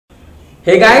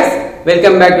Hey guys,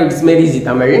 welcome back to It's Made Easy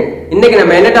Tamil. இன்னைக்கு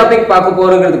நம்ம என்ன டாபிக் பார்க்க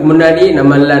போறோம்ங்கிறதுக்கு முன்னாடி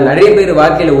நம்மள நிறைய பேர்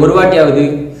வாழ்க்கையில ஒரு வாட்டியாவது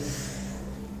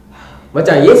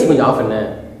மச்சான் ஏசி கொஞ்சம் ஆஃப் பண்ணு.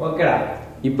 ஓகேடா.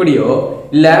 இப்படியோ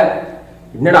இல்ல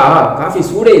என்னடா காபி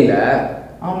சூடே இல்ல.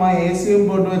 ஆமா ஏசியும்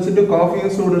போட்டு வச்சிட்டு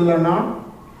காஃபியும் சூடு இல்லனா.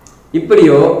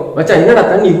 இப்படியோ மச்சான் என்னடா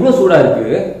தண்ணி இவ்ளோ சூடா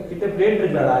இருக்கு. கிட்ட பிளேட்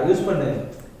இருக்குடா யூஸ் பண்ணு.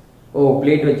 ஓ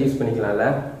பிளேட் வச்சு யூஸ்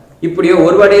பண்ணிக்கலாம்ல. இப்படியோ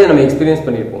ஒரு வாட்டியே நம்ம எக்ஸ்பீரியன்ஸ்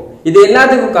பண்ணிருப்போம். இது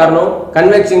எல்லாத்துக்கும் காரணம்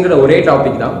கன்வெக்ஷன்ங்கிற ஒரே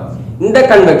டாபிக் தான். இந்த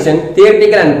கன்வெக்ஷன்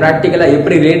தியரிட்டிக்கல் அண்ட் பிராக்டிக்கலா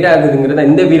எப்படி ரிலேட் ஆகுதுங்கிறத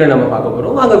இந்த வீடியோ நம்ம பார்க்க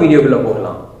போறோம். வாங்க வீடியோக்குள்ள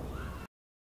போகலாம்.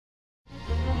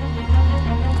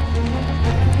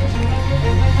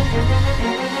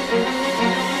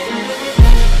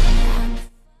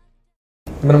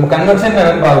 இப்போ நம்ம கன்வெக்ஷன்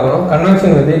என்னன்னு பார்க்கறோம்.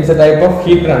 கன்வெக்ஷன் வந்து it's a type of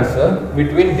heat transfer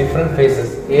between different phases.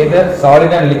 either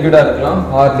solid and liquid ஆ இருக்கலாம்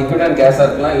or liquid and gas ஆ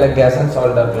இருக்கலாம் இல்ல gas and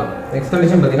solid ஆ இருக்கலாம். நெக்ஸ்ட்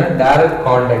கண்டிஷன் பாத்தீங்கன்னா direct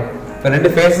contact. இப்போ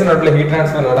ரெண்டு phases நடுவுல heat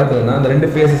transfer நடக்குதுன்னா அந்த ரெண்டு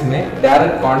phases-மே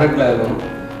direct contactல இருக்கும்.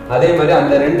 அதே மாதிரி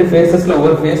அந்த ரெண்டு phases-ல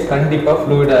ஒரு phase கண்டிப்பா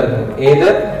fluid ஆ இருக்கும்.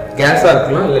 either gas ஆ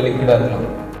இருக்கலாம் இல்ல liquid ஆ இருக்கலாம்.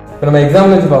 இப்போ நம்ம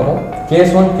எக்ஸாம்பிள் வச்சு பார்ப்போம்.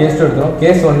 Case 1 case 2 எடுத்துறோம்.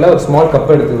 கேஸ் 1ல ஒரு ஸ்மால்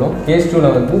கப் எடுத்துக்கிறோம். கேஸ் 2ல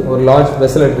வந்து ஒரு லார்ஜ்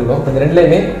வெசல் எடுத்துக்கிறோம். இந்த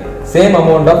ரெண்டுலயுமே same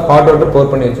amount of hot water போர்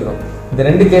பண்ணி வச்சிடும். இந்த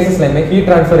ரெண்டு கேசஸ்லயுமே ஹீட்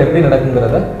ட்ரான்ஸ்ஃபர் எப்படி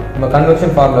நடக்குங்கிறத நம்ம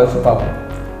கன்வெக்ஷன் ஃபார்முலா வச்சு பார்ப்போம்.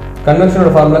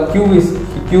 கன்வெக்ஷனோட formula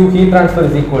Q heat transfer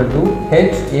is equal to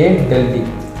HA del T.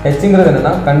 Hங்கிறது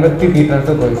என்னன்னா கன்வெக்டிவ் ஹீட்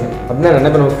ட்ரான்ஸ்ஃபர் கோஎஃபிஷியன்ட். அப்படின்னா என்ன,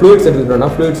 இப்போ நம்ம ஃப்ளூயிட்ஸ்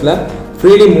எடுத்துக்கிட்டோம்னா ஃப்ளூயிட்ஸ்ல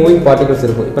ஃப்ரீலி மூவிங் பார்ட்டிகல்ஸ்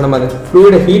இருக்கும். இப்போ நம்ம அந்த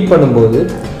ஃப்ளூயிடை ஹீட் பண்ணும்போது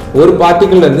ஒரு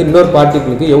பார்ட்டிகல்ல இருந்து இன்னொரு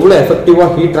பார்ட்டிகளுக்கு எவ்வளவு எஃபெக்டிவா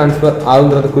ஹீட் ட்ரான்ஸ்ஃபர்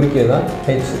ஆகுங்கிறத குறிக்கிறது தான்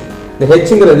H. இந்த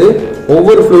Hங்கிறது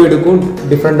ஒவ்வொரு ஃப்ளூயிடுக்கும்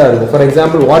டிஃப்ரெண்டா இருக்கும். ஃபார்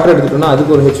எக்ஸாம்பிள் வாட்டர் எடுத்துட்டோம்னா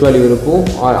அதுக்கு ஒரு H வேல்யூ இருக்கும்,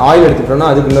 ஆயில் எடுத்துட்டோம்னா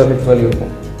அதுக்கு இன்னொரு H வேல்யூ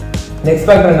இருக்கும். நெக்ஸ்ட்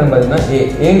ஃபேக்டர் என்னன்னு பார்த்தீங்கன்னா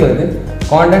ஏங்கிறது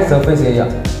கான்டாக்ட் சர்ஃபேஸ் ஏரியா.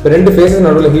 இப்போ ரெண்டு ஃபேஸஸ்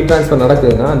நடுவில் ஹீட் ட்ரான்ஸ்ஃபர்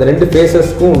நடக்குதுன்னா அந்த ரெண்டு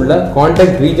ஃபேஸஸ்க்கும் உள்ள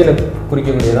contact ரீஜனை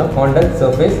குறிக்கக்கூடியதான் contact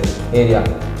surface area.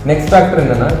 Next factor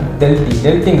என்னன்னா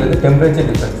டெல்டிங்கிறது டெம்பரேச்சர்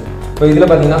டிஃபரன்ஸ். இப்போ இதில்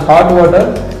பார்த்தீங்கன்னா ஹாட் வாட்டர்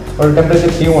ஒரு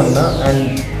temperature T1 and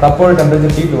கப்போட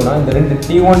temperature T2 இந்த ரெண்டு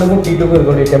T1க்கும் T2க்கும்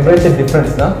இருக்கக்கூடிய டெம்பரேச்சர்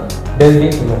டிஃபரன்ஸ் தான்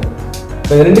டெல்டின்னு சொல்லுவோம்.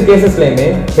 இப்போ ரெண்டு கேசஸ்லையுமே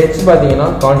H பார்த்தீங்கன்னா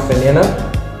கான்ஸ்டன்ட். ஏன்னா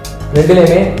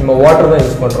ரெண்டுலையுமே நம்ம வாட்டர் தான்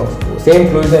யூஸ் பண்ணுறோம், சேம்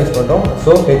ஃப்ளூயிட் தான் யூஸ் பண்ணுறோம்.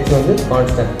 ஸோ H வந்து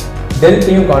கான்ஸ்டன்ட்.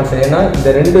 டெல்டியும் கான்ஸ்டன்ட். ஏன்னா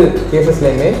இந்த ரெண்டு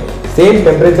கேசஸ்லையுமே சேம்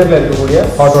டெம்பரேச்சரில் இருக்கக்கூடிய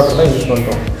ஹாட் வாட்டர் தான் யூஸ்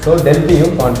பண்ணுறோம். So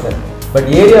டெல்டியும் constant. பட்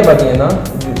ஏரியா பார்த்தீங்கன்னா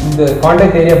இந்த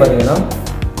கான்டாக்ட் ஏரியா பார்த்தீங்கன்னா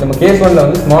நம்ம கேஸ் 1ல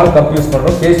வந்து ஸ்மால் கப் யூஸ்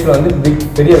பண்ணுறோம், கேஸ் 2ல வந்து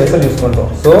பெரிய வெசல் யூஸ்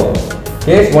பண்ணுறோம். ஸோ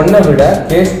கேஸ் 1 விட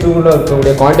கேஸ் 2ல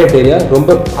இருக்கக்கூடிய கான்டாக்ட் ஏரியா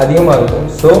ரொம்ப அதிகமாக இருக்கும்.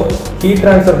 ஸோ ஹீட்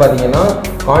ட்ரான்ஸ்ஃபர் பார்த்தீங்கன்னா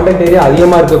கான்டாக்ட் ஏரியா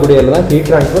அதிகமாக இருக்கக்கூடியதில் தான் ஹீட்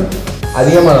ட்ரான்ஸ்ஃபர்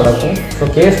அதிகமாக நடக்கும். ஸோ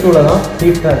கேஸ் 2ல தான்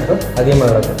ஹீட் ட்ரான்ஸ்ஃபர் அதிகமாக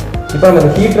நடக்கும். இப்போ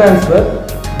நம்ம ஹீட் ட்ரான்ஸ்ஃபர்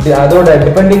அதோட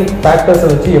டிபெண்டிங் ஃபேக்டர்ஸை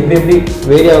வச்சு எப்படி எப்படி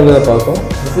வேரி ஆகுங்கிறத பார்ப்போம்.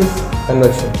 This is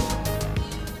convection.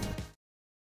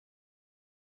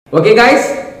 Okay guys,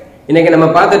 இன்னைக்கு நம்ம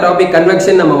பார்த்த டாபிக்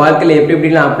கன்வெக்ஷன் நம்ம வாழ்க்கையில எப்படி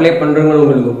எப்படிலாம் அப்ளை பண்றோம்னு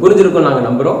உங்களுக்கு புரிஞ்சிருக்கும் நாங்க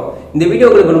நம்புறோம். இந்த வீடியோ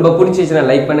உங்களுக்கு ரொம்ப பிடிச்சிச்சுன்னா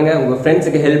லைக் பண்ணுங்க, உங்க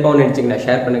ஃப்ரெண்ட்ஸுக்கு ஹெல்ப் ஆகும் நினைச்சீங்கன்னா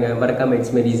ஷேர் பண்ணுங்க, மறக்காம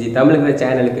இட்ஸ் மேட் ஈஸி தமிழ்ங்கிற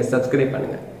சேனலுக்கு சப்ஸ்கிரைப்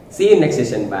பண்ணுங்க. See you next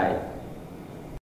session. Bye.